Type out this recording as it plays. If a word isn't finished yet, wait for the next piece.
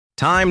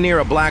Time near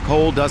a black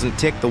hole doesn't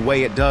tick the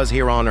way it does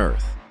here on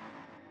Earth.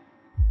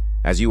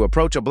 As you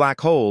approach a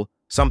black hole,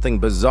 something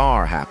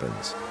bizarre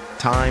happens.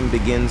 Time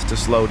begins to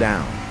slow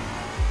down.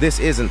 This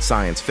isn't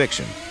science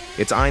fiction.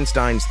 It's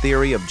Einstein's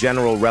theory of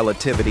general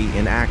relativity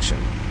in action.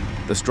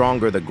 The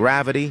stronger the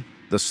gravity,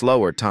 the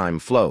slower time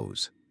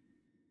flows.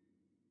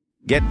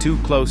 Get too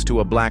close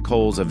to a black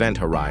hole's event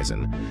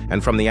horizon,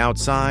 and from the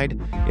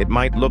outside, it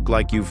might look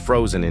like you've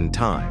frozen in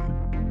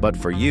time. But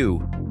for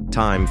you,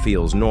 time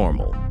feels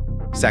normal.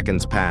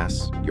 Seconds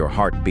pass, your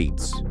heart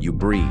beats, you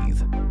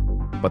breathe.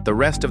 But the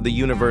rest of the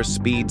universe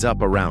speeds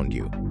up around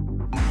you.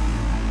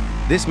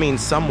 This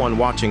means someone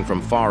watching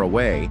from far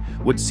away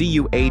would see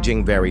you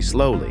aging very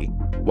slowly,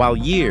 while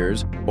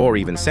years, or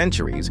even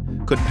centuries,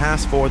 could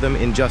pass for them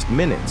in just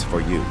minutes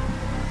for you.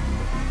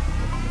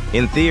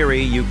 In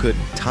theory, you could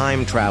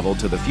time travel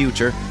to the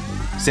future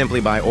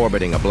simply by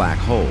orbiting a black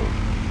hole.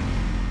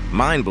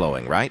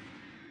 Mind-blowing, right?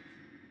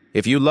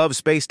 If you love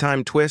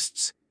space-time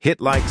twists, hit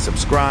like,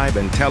 subscribe,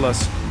 and tell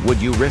us, would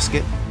you risk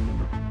it?